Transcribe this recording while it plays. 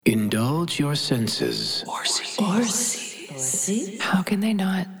Indulge your senses. Orsies. How can they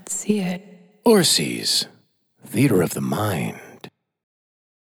not see it? Orsies, theater of the mind.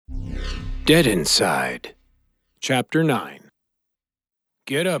 Dead Inside. Chapter 9.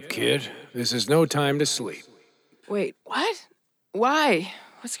 Get up, kid. This is no time to sleep. Wait, what? Why?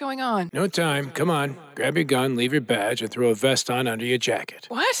 What's going on? No time. Come on. Grab your gun, leave your badge, and throw a vest on under your jacket.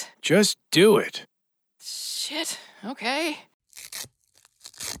 What? Just do it. Shit. Okay.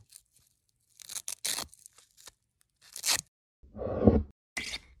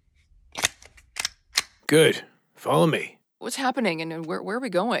 Good. Follow me. What's happening and where are we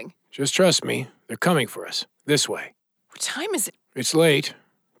going? Just trust me. They're coming for us. This way. What time is it? It's late.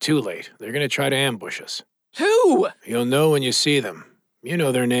 Too late. They're gonna try to ambush us. Who? You'll know when you see them. You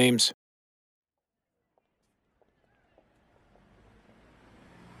know their names.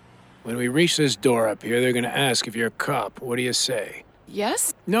 When we reach this door up here, they're gonna ask if you're a cop. What do you say?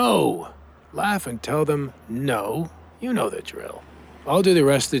 Yes? No! Laugh and tell them no. You know the drill. I'll do the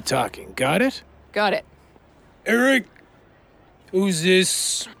rest of the talking. Got it? Got it. Eric, who's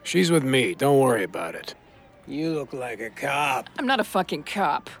this? She's with me. Don't worry about it. You look like a cop. I'm not a fucking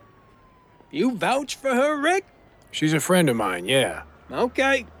cop. You vouch for her, Rick? She's a friend of mine, yeah.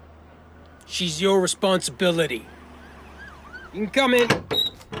 Okay. She's your responsibility. You can come in.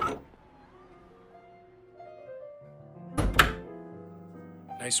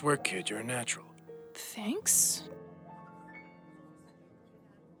 Nice work, kid. You're a natural. Thanks.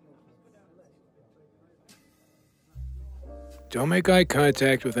 Don't make eye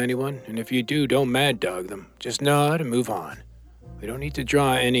contact with anyone, and if you do, don't mad dog them. Just nod and move on. We don't need to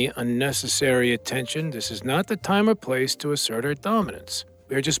draw any unnecessary attention. This is not the time or place to assert our dominance.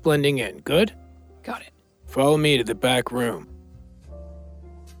 We're just blending in. Good? Got it. Follow me to the back room.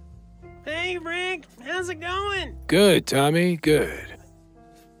 Hey, Rick, how's it going? Good, Tommy, good.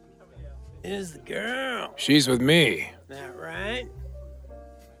 Here's the girl. She's with me. That right?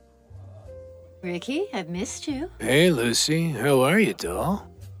 Ricky, I've missed you. Hey, Lucy. How are you, doll?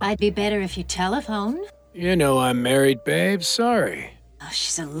 I'd be better if you telephoned. You know I'm married, babe. Sorry. Oh,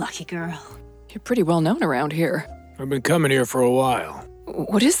 she's a lucky girl. You're pretty well known around here. I've been coming here for a while.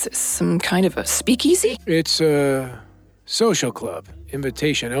 What is this? Some kind of a speakeasy? It's a social club.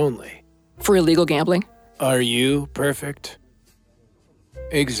 Invitation only. For illegal gambling? Are you perfect?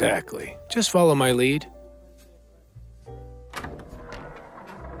 Exactly. Just follow my lead.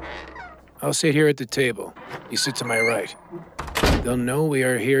 I'll sit here at the table. You sit to my right. They'll know we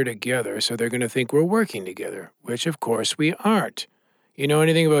are here together, so they're going to think we're working together, which of course we aren't. You know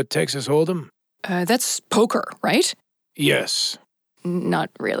anything about Texas Hold'em? That's poker, right? Yes.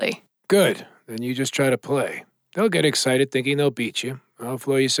 Not really. Good. Then you just try to play. They'll get excited thinking they'll beat you. I'll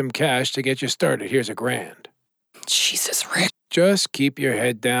flow you some cash to get you started. Here's $1,000. Jesus, Rick. Just keep your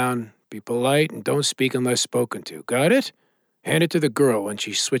head down, be polite, and don't speak unless spoken to. Got it? Hand it to the girl when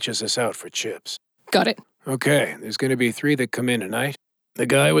she switches us out for chips. Got it. Okay, there's gonna be 3 that come in tonight. The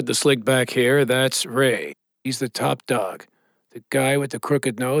guy with the slick back hair, that's Ray. He's the top dog. The guy with the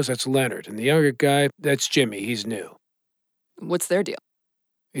crooked nose, that's Leonard. And the younger guy, that's Jimmy. He's new. What's their deal?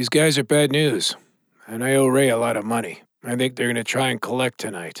 These guys are bad news, and I owe Ray a lot of money. I think they're gonna try and collect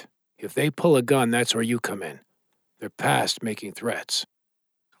tonight. If they pull a gun, that's where you come in. They're past making threats.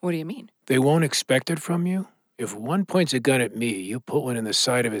 What do you mean? They won't expect it from you. If one points a gun at me, you put one in the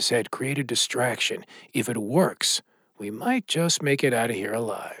side of his head, create a distraction. If it works, we might just make it out of here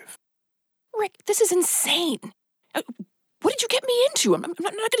alive. Rick, this is insane. What did you get me into? I'm not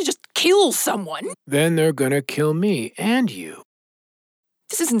going to just kill someone. Then they're gonna kill me and you.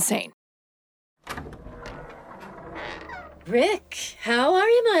 This is insane. Rick, how are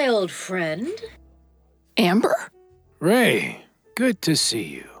you, my old friend? Amber? Ray, good to see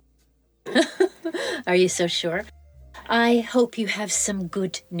you. Are you so sure? I hope you have some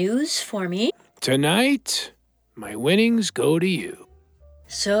good news for me. Tonight, my winnings go to you.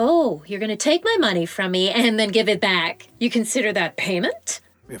 So, you're gonna take my money from me and then give it back. You consider that payment?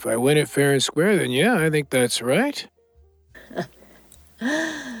 If I win it fair and square, then yeah, I think that's right.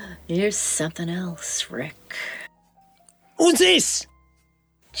 You're something else, Rick. Who's this?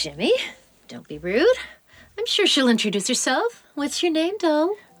 Jimmy, don't be rude. I'm sure she'll introduce herself. What's your name,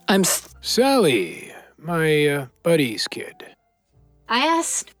 doll? I'm Sally, my buddy's kid. I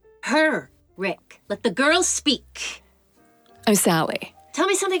asked her, Rick. Let the girl speak. Sally. Tell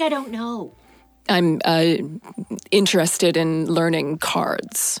me something I don't know. I'm interested in learning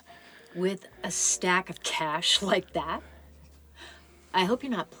cards. With a stack of cash like that? I hope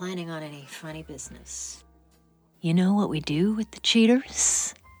you're not planning on any funny business. You know what we do with the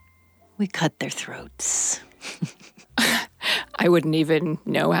cheaters? We cut their throats. I wouldn't even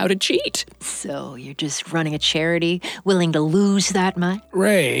know how to cheat. So you're just running a charity, willing to lose that much?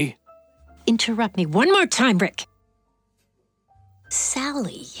 Ray, Interrupt me one more time, Rick.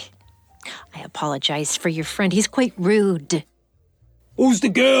 Sally. I apologize for your friend. He's quite rude. Who's the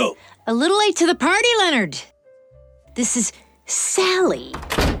girl? A little late to the party, Leonard. This is Sally.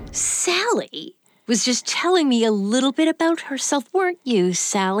 Sally was just telling me a little bit about herself, weren't you,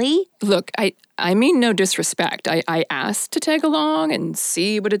 Sally? Look, I mean no disrespect. I asked to tag along and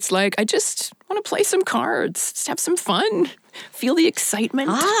see what it's like. I just want to play some cards, just have some fun, feel the excitement.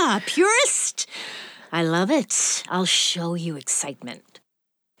 Ah, purist. I love it. I'll show you excitement.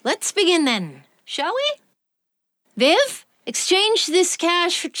 Let's begin then, shall we? Viv, exchange this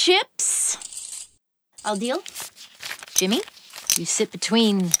cash for chips. I'll deal. Jimmy, you sit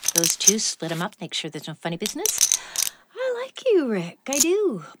between those two, split them up, make sure there's no funny business. I like you, Rick, I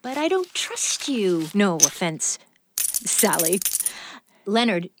do, but I don't trust you. No offense, Sally.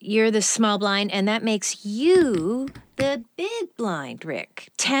 Leonard, you're the small blind, and that makes you the big blind, Rick.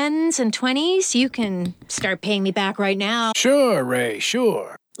 10s and 20s, you can start paying me back right now. sure, Ray,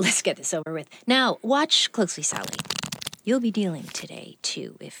 sure. Let's get this over with. Now, watch closely, Sally. You'll be dealing today,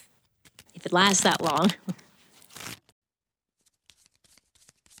 too, if it lasts that long.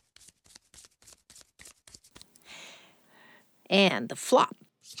 And the flop.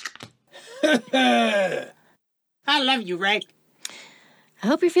 I love you, Rick. I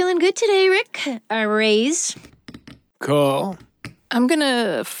hope you're feeling good today, Rick. A raise. Call. I'm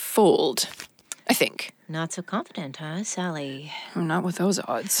gonna fold, I think. Not so confident, huh, Sally? Not with those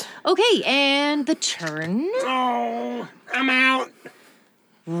odds. Okay, and the turn. Oh, I'm out.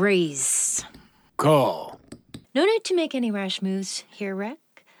 Raise. Call. No need to make any rash moves here,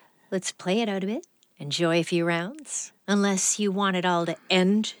 Rick. Let's play it out a bit. Enjoy a few rounds. Unless you want it all to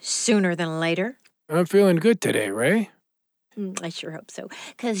end sooner than later. I'm feeling good today, Ray. I sure hope so.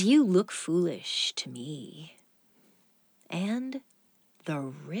 'Cause you look foolish to me. And the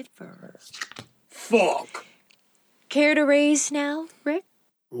river. Fuck. Care to raise now, Rick?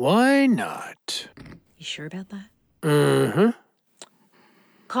 Why not? You sure about that? Uh-huh.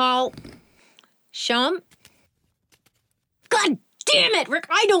 Call. Show 'em. God damn it, Rick!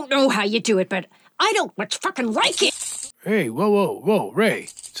 I don't know how you do it, but I don't much fucking like it! Hey, whoa, Ray.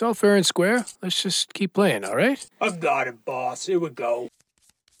 It's all fair and square. Let's just keep playing, all right? I've got it, boss. Here we go.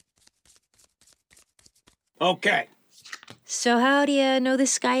 Okay. So how do you know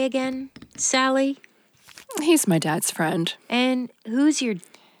this guy again, Sally? He's my dad's friend. And who's your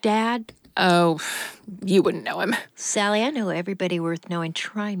dad? Oh, you wouldn't know him. Sally, I know everybody worth knowing.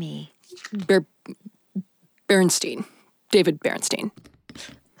 Try me. Bernstein. David Bernstein.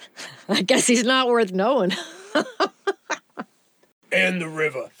 I guess he's not worth knowing. And the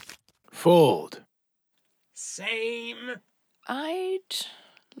river. Fold. Same. I'd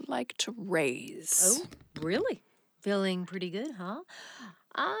like to raise. Oh, really? Feeling pretty good, huh?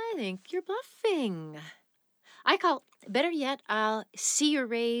 I think you're bluffing. I call. Better yet, I'll see your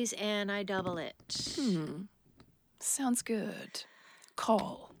raise and I double it. Sounds good.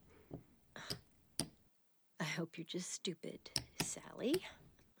 Call. I hope you're just stupid, Sally.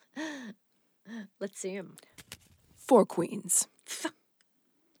 Let's see him. 4 queens.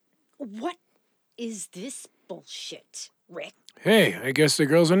 What is this bullshit, Rick? Hey, I guess the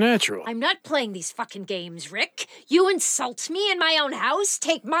girl's a natural. I'm not playing these fucking games, Rick. You insult me in my own house,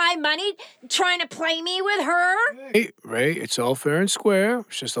 take my money, trying to play me with her? Hey, Ray, it's all fair and square.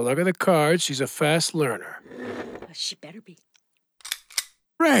 It's just a look at the cards. She's a fast learner. She better be.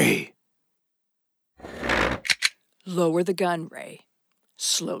 Ray! Lower the gun, Ray.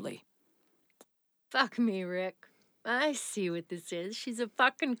 Slowly. Fuck me, Rick. I see what this is. She's a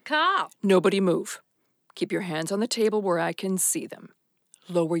fucking cop. Nobody move. Keep your hands on the table where I can see them.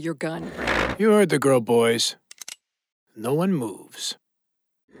 Lower your gun, Ray. You heard the girl, boys. No one moves.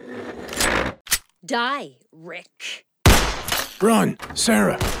 Die, Rick. Run,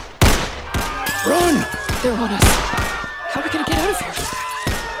 Sarah! Run! They're on us. How are we gonna get out of here?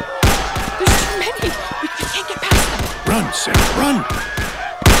 There's too many. We can't get past them. Run, Sarah, run!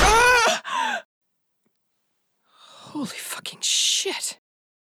 Holy fucking shit.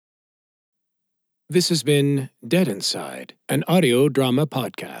 This has been Dead Inside, an audio drama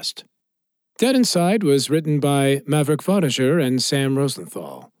podcast. Dead Inside was written by Maverick Voddiger and Sam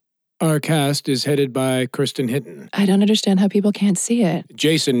Rosenthal. Our cast is headed by Kirsten Hinton, I don't understand how people can't see it.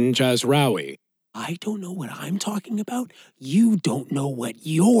 Jason Jazrawi, I don't know what I'm talking about. You don't know what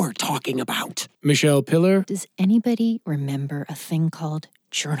you're talking about. Michelle Pillar, Does anybody remember a thing called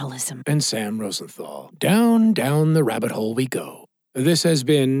journalism? and Sam Rosenthal. Down the rabbit hole we go. This has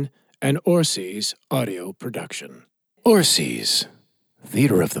been an Orsi's audio production. Orsi's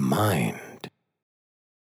Theater of the Mind.